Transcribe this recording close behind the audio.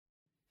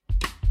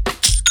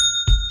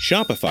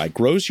Shopify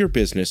grows your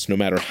business no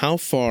matter how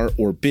far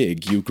or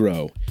big you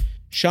grow.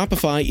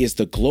 Shopify is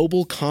the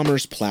global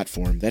commerce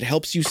platform that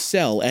helps you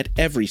sell at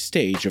every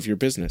stage of your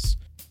business.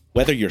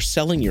 Whether you're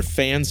selling your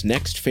fans'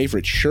 next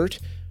favorite shirt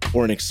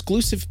or an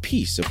exclusive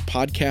piece of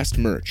podcast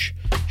merch,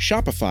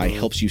 Shopify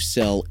helps you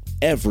sell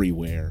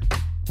everywhere.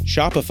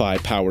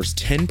 Shopify powers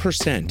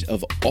 10%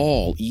 of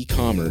all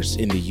e-commerce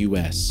in the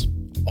U.S.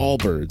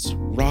 Allbirds,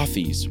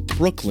 Rothy's,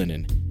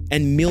 Brooklinen,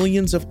 and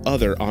millions of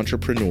other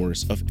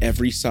entrepreneurs of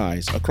every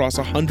size across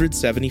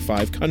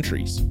 175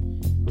 countries.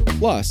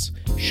 Plus,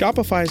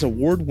 Shopify's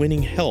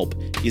award-winning help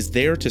is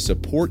there to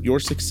support your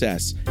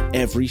success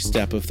every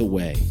step of the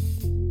way.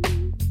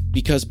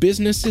 Because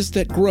businesses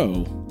that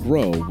grow,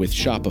 grow with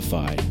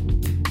Shopify.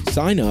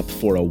 Sign up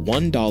for a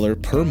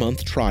 $1 per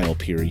month trial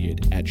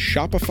period at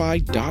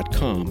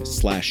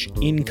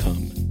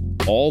shopify.com/income,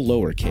 all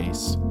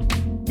lowercase.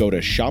 Go to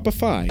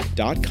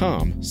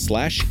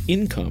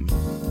shopify.com/income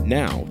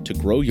now to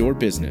grow your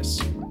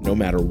business, no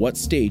matter what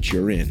stage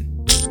you're in.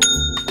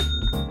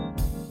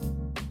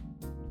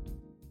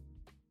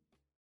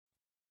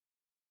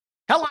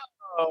 Hello,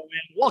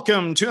 and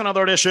welcome to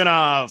another edition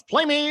of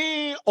Play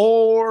Me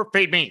or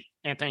Fade Me.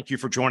 And thank you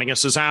for joining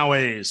us as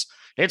always.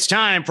 It's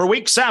time for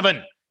Week 7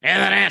 in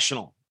the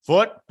National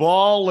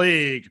Football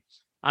League.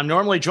 I'm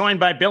normally joined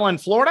by Bill in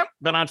Florida,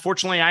 but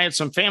unfortunately I had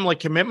some family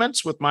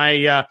commitments with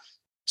my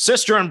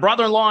sister and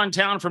brother-in-law in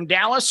town from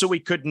Dallas, so we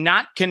could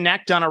not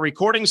connect on a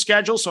recording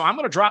schedule. So I'm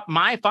going to drop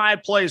my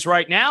 5 plays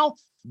right now.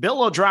 Bill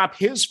will drop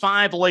his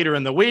 5 later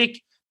in the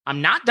week.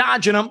 I'm not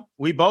dodging them.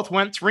 We both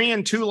went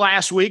 3-2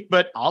 last week,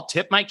 but I'll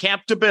tip my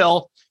cap to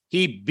Bill.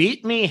 He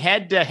beat me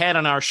head-to-head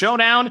on our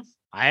showdown.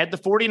 I had the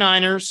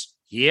 49ers.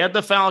 He had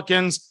the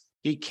Falcons.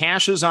 He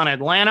cashes on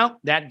Atlanta.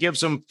 That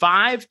gives him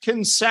 5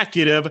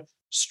 consecutive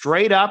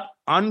straight-up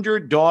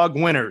underdog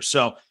winners.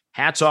 So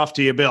hats off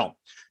to you, Bill.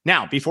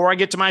 Now, before I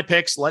get to my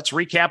picks, let's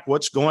recap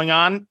what's going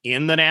on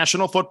in the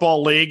National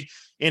Football League.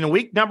 In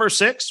week number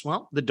 6,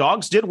 well, the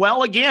Dogs did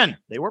well again.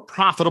 They were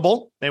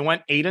profitable. They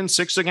went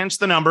 8-6 against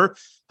the number.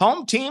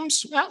 Home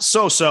teams,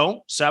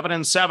 so-so,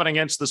 7-7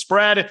 against the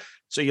spread.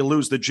 So you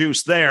lose the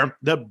juice there.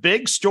 The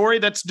big story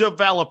that's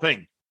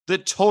developing, the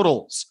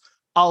totals,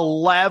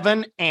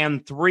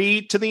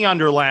 11-3 to the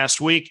under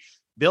last week.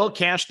 Bill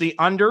cashed the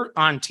under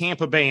on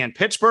Tampa Bay and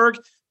Pittsburgh.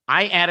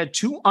 I added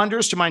 2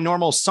 unders to my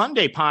normal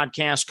Sunday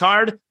podcast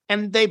card,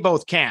 and they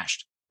both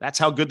cashed. That's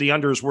how good the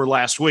unders were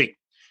last week.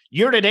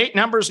 Year-to-date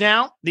numbers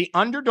now, the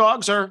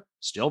underdogs are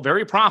still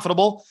very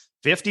profitable,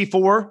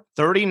 54,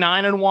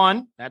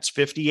 39-1. That's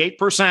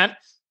 58%.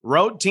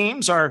 Road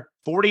teams are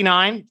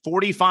 49,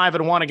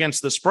 45-1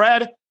 against the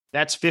spread.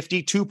 That's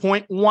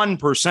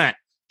 52.1%,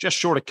 just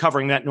short of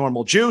covering that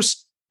normal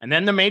juice. And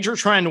then the major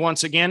trend,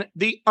 once again,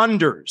 the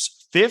unders,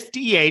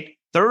 58,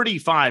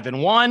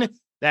 35-1.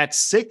 That's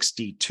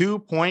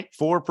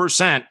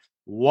 62.4%.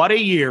 What a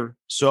year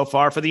so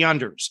far for the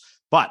unders.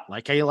 But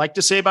like I like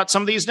to say about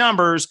some of these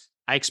numbers,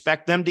 I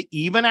expect them to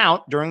even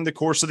out during the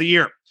course of the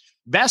year.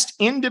 Best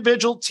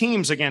individual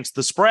teams against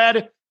the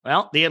spread.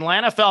 Well, the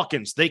Atlanta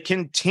Falcons, they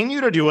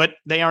continue to do it.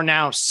 They are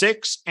now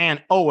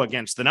 6-0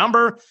 against the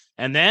number.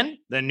 And then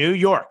the New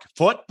York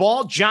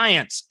Football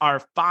Giants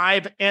are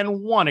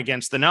 5-1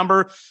 against the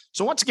number.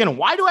 So once again,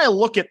 why do I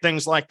look at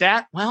things like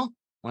that? Well,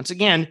 once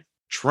again,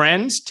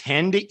 trends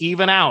tend to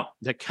even out.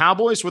 The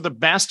Cowboys were the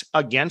best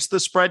against the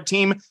spread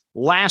team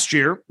last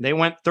year. They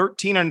went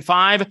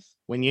 13-5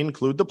 when you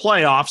include the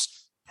playoffs.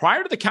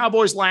 Prior to the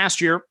Cowboys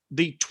last year,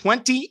 the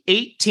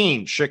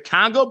 2018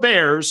 Chicago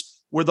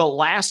Bears were the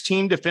last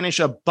team to finish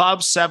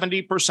above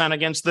 70%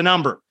 against the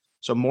number.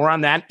 So more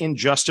on that in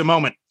just a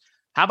moment.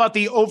 How about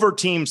the over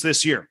teams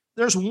this year?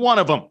 There's one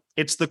of them.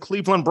 It's the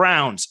Cleveland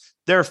Browns.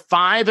 They're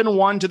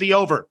 5-1 to the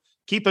over.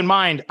 Keep in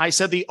mind, I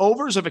said the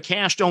overs have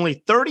cashed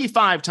only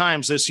 35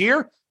 times this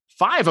year.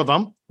 5 of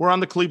them were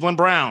on the Cleveland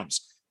Browns.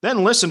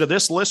 Then listen to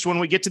this list when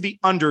we get to the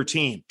under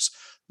teams.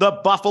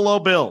 The Buffalo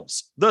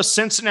Bills, the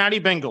Cincinnati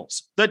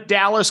Bengals, the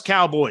Dallas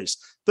Cowboys,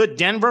 the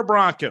Denver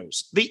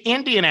Broncos, the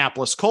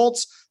Indianapolis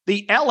Colts,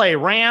 the LA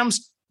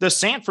Rams, the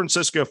San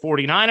Francisco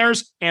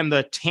 49ers, and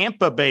the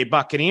Tampa Bay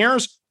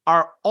Buccaneers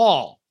are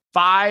all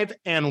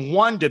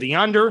 5-1 to the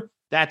under.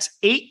 That's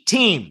 8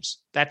 teams.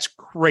 That's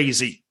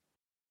crazy.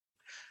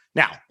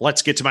 Now,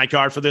 let's get to my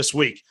card for this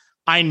week.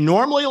 I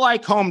normally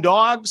like home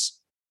dogs,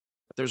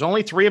 but there's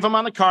only 3 of them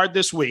on the card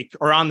this week,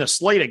 or on the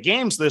slate of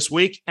games this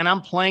week, and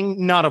I'm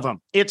playing none of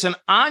them. It's an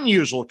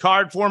unusual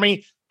card for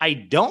me. I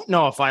don't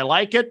know if I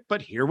like it,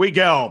 but here we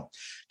go.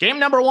 Game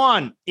number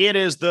 1, it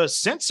is the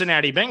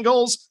Cincinnati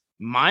Bengals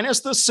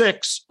minus the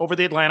 6 over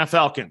the Atlanta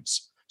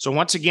Falcons. So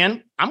once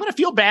again, I'm going to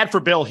feel bad for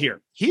Bill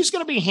here. He's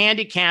going to be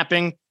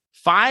handicapping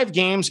 5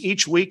 games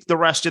each week the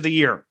rest of the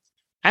year.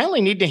 I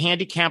only need to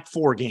handicap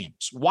 4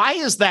 games. Why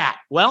is that?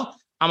 Well,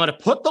 I'm going to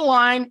put the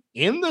line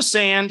in the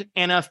sand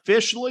and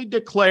officially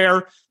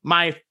declare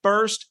my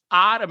first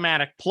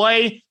automatic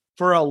play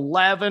for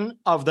 11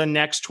 of the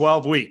next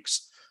 12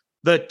 weeks.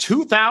 The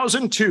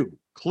 2002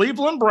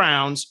 Cleveland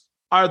Browns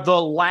are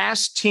the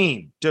last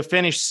team to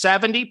finish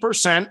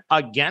 70%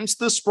 against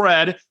the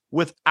spread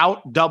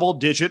without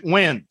double-digit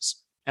wins.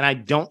 And I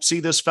don't see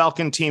this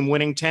Falcon team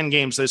winning 10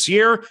 games this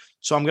year,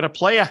 so I'm going to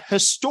play a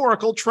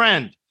historical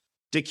trend.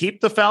 To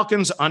keep the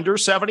Falcons under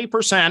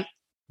 70%,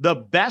 the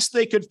best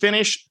they could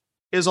finish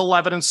is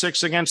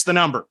 11-6 against the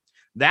number.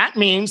 That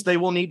means they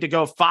will need to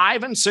go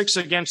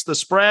 5-6 against the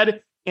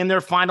spread in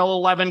their final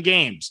 11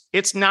 games.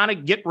 It's not a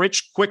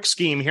get-rich-quick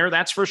scheme here,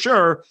 that's for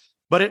sure,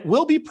 but it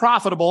will be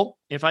profitable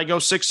if I go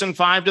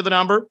 6-5 to the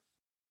number,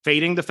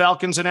 fading the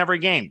Falcons in every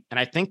game. And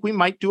I think we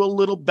might do a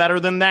little better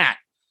than that.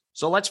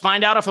 So let's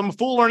find out if I'm a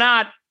fool or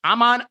not.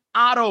 I'm on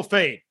auto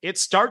fade. It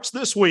starts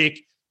this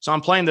week, so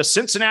I'm playing the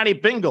Cincinnati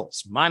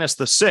Bengals minus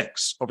the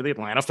 6 over the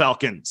Atlanta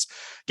Falcons.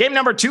 Game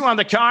number 2 on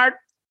the card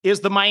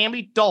is the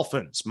Miami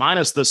Dolphins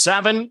minus the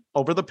 7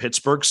 over the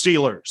Pittsburgh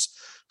Steelers.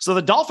 So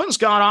the Dolphins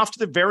got off to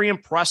the very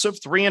impressive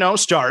 3-0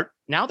 start.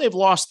 Now they've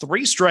lost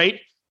 3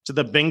 straight to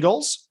the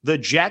Bengals, the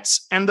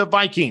Jets, and the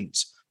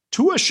Vikings.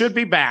 Tua should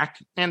be back,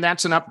 and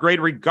that's an upgrade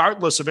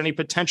regardless of any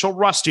potential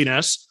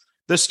rustiness.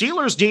 The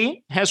Steelers'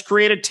 D has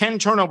created 10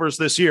 turnovers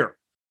this year.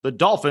 The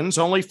Dolphins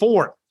only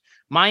 4.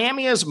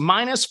 Miami is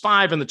minus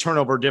 5 in the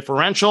turnover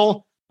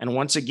differential. And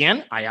once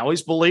again, I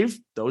always believe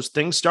those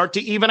things start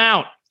to even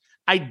out.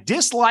 I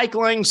dislike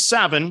laying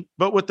 7,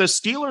 but with the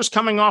Steelers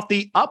coming off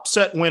the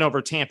upset win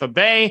over Tampa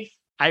Bay,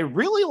 I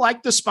really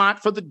like the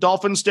spot for the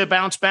Dolphins to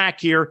bounce back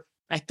here.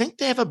 I think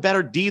they have a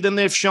better D than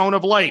they've shown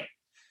of late.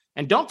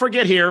 And don't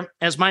forget here,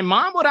 as my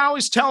mom would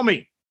always tell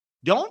me,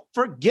 don't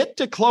forget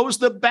to close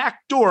the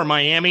back door,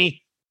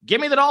 Miami. Give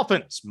me the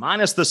Dolphins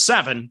minus the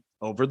 7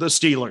 over the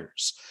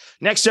Steelers.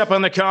 Next up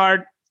on the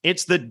card,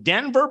 it's the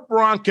Denver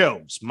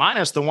Broncos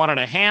minus the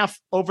 1.5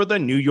 over the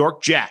New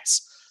York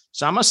Jets.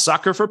 So I'm a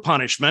sucker for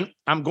punishment.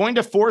 I'm going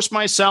to force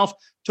myself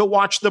to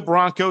watch the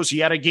Broncos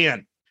yet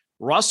again.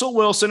 Russell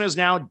Wilson is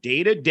now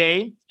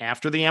day-to-day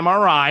after the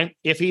MRI.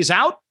 If he's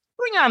out,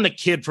 bring on the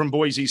kid from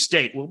Boise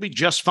State. We'll be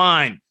just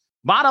fine.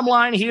 Bottom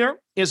line here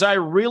is I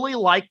really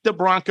like the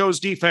Broncos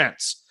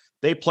defense.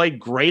 They played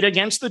great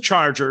against the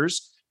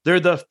Chargers. They're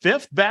the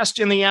 5th best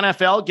in the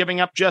NFL, giving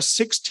up just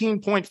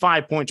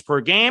 16.5 points per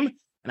game.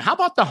 And how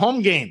about the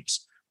home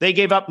games? They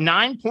gave up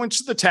 9 points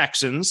to the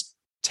Texans,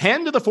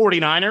 10 to the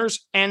 49ers,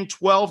 and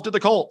 12 to the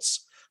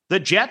Colts. The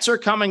Jets are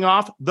coming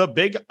off the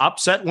big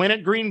upset win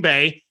at Green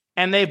Bay,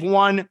 and they've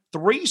won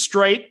 3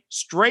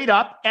 straight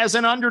up as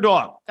an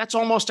underdog. That's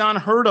almost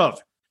unheard of.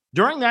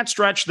 During that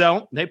stretch,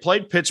 though, they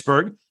played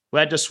Pittsburgh, who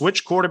had to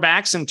switch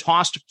quarterbacks and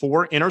tossed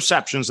 4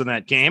 interceptions in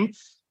that game.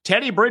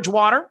 Teddy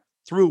Bridgewater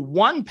threw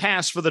 1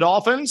 pass for the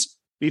Dolphins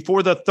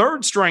before the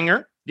third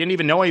stringer didn't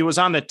even know he was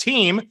on the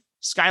team.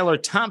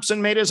 Skylar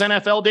Thompson made his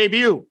NFL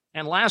debut.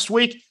 And last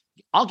week,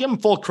 I'll give them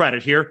full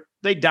credit here,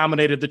 they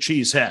dominated the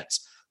Cheeseheads.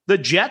 The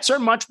Jets are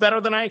much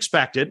better than I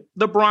expected.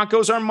 The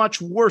Broncos are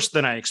much worse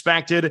than I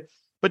expected.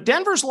 But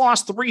Denver's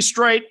lost 3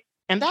 straight,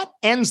 and that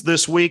ends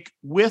this week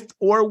with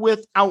or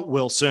without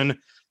Wilson.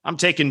 I'm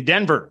taking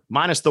Denver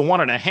minus the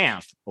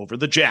 1.5 over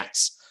the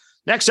Jets.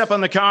 Next up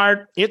on the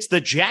card, it's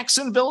the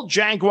Jacksonville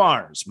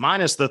Jaguars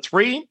minus the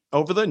 3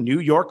 over the New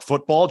York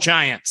Football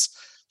Giants.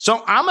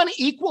 So I'm an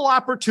equal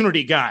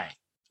opportunity guy.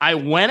 I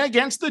went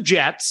against the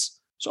Jets,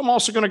 so I'm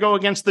also going to go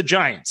against the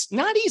Giants.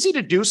 Not easy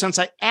to do since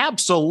I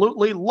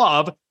absolutely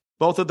love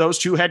both of those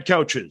 2 head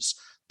coaches.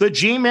 The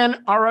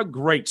G-men are a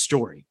great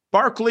story.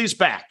 Barkley's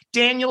back.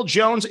 Daniel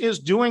Jones is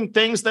doing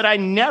things that I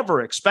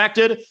never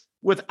expected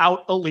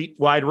without elite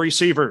wide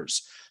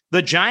receivers.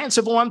 The Giants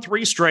have won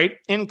 3 straight,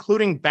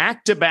 including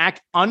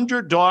back-to-back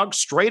underdog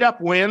straight-up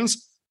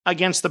wins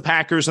against the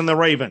Packers and the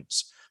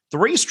Ravens.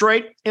 3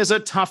 straight is a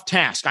tough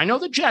task. I know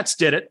the Jets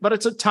did it, but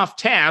it's a tough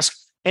task,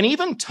 and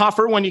even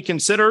tougher when you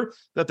consider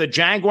that the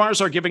Jaguars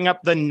are giving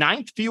up the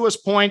 9th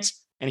fewest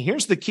points, and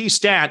here's the key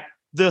stat,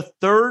 the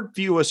 3rd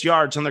fewest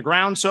yards on the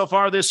ground so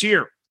far this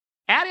year.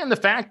 Add in the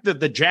fact that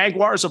the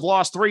Jaguars have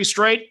lost 3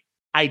 straight,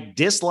 I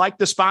dislike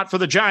the spot for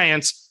the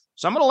Giants,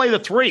 so I'm going to lay the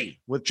 3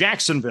 with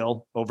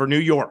Jacksonville over New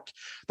York.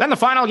 Then the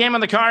final game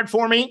on the card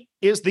for me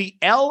is the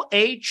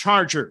LA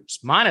Chargers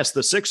minus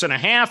the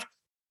 6.5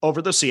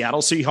 over the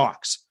Seattle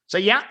Seahawks. So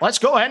yeah, let's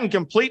go ahead and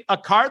complete a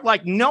card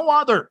like no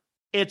other.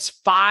 It's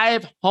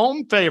 5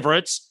 home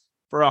favorites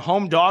for a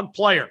home dog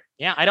player.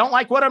 Yeah, I don't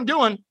like what I'm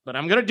doing, but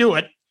I'm going to do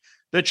it.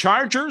 The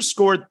Chargers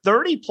scored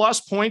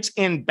 30-plus points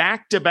in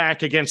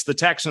back-to-back against the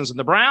Texans and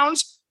the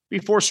Browns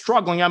before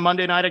struggling on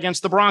Monday night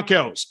against the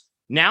Broncos.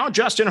 Now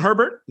Justin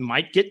Herbert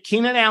might get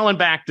Keenan Allen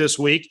back this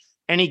week,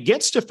 and he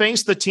gets to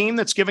face the team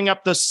that's giving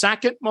up the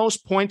 2nd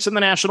most points in the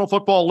National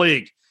Football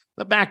League.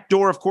 The back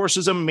door, of course,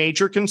 is a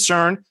major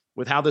concern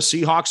with how the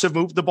Seahawks have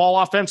moved the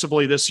ball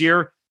offensively this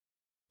year.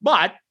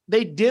 But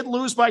they did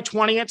lose by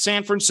 20 at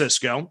San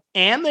Francisco,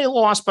 and they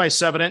lost by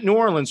 7 at New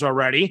Orleans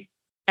already.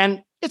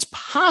 And it's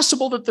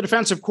possible that the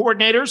defensive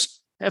coordinators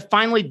have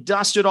finally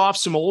dusted off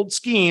some old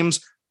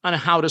schemes on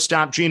how to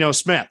stop Geno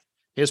Smith.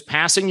 His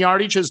passing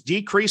yardage has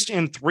decreased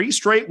in 3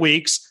 straight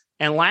weeks,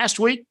 and last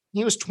week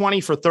he was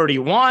 20 for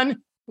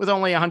 31 with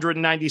only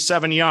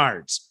 197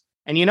 yards.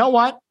 And you know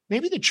what?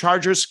 Maybe the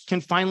Chargers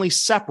can finally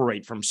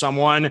separate from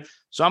someone.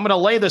 So I'm going to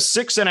lay the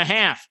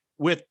 6.5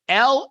 with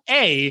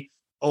LA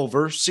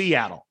over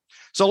Seattle.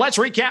 So let's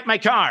recap my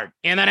card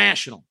in the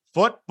National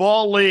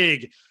Football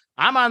League.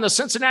 I'm on the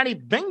Cincinnati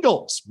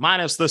Bengals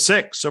minus the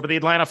 6 over the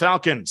Atlanta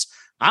Falcons.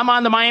 I'm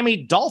on the Miami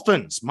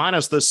Dolphins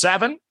minus the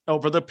 7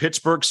 over the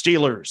Pittsburgh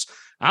Steelers.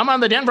 I'm on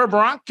the Denver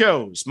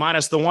Broncos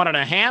minus the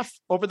 1.5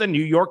 over the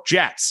New York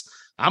Jets.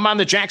 I'm on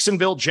the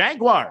Jacksonville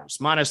Jaguars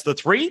minus the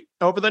 3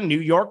 over the New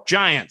York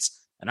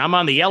Giants. And I'm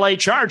on the LA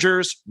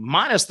Chargers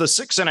minus the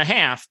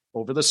 6.5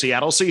 over the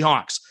Seattle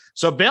Seahawks.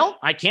 So, Bill,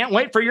 I can't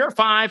wait for your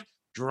 5.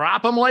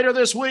 Drop them later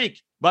this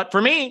week. But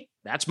for me,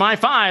 that's my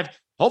 5.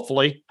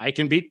 Hopefully, I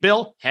can beat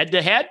Bill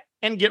head-to-head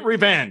and get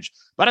revenge.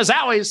 But as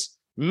always,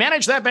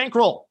 manage that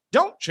bankroll.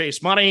 Don't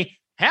chase money.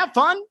 Have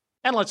fun,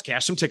 and let's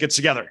cash some tickets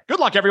together. Good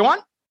luck, everyone.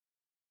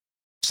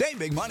 Save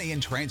big money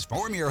and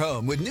transform your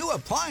home with new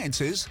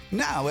appliances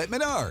now at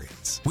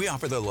Menards. We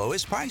offer the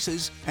lowest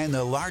prices and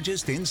the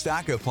largest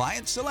in-stock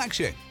appliance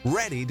selection.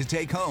 Ready to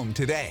take home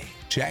today.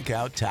 Check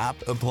out top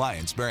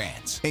appliance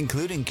brands,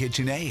 including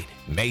KitchenAid,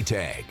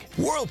 Maytag,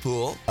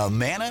 Whirlpool,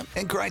 Amana,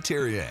 and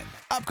Criterion.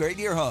 Upgrade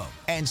your home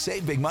and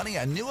save big money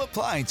on new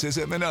appliances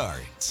at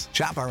Menards.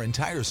 Shop our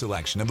entire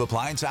selection of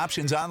appliance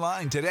options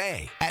online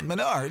today at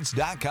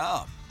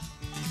menards.com.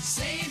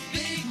 Save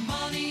big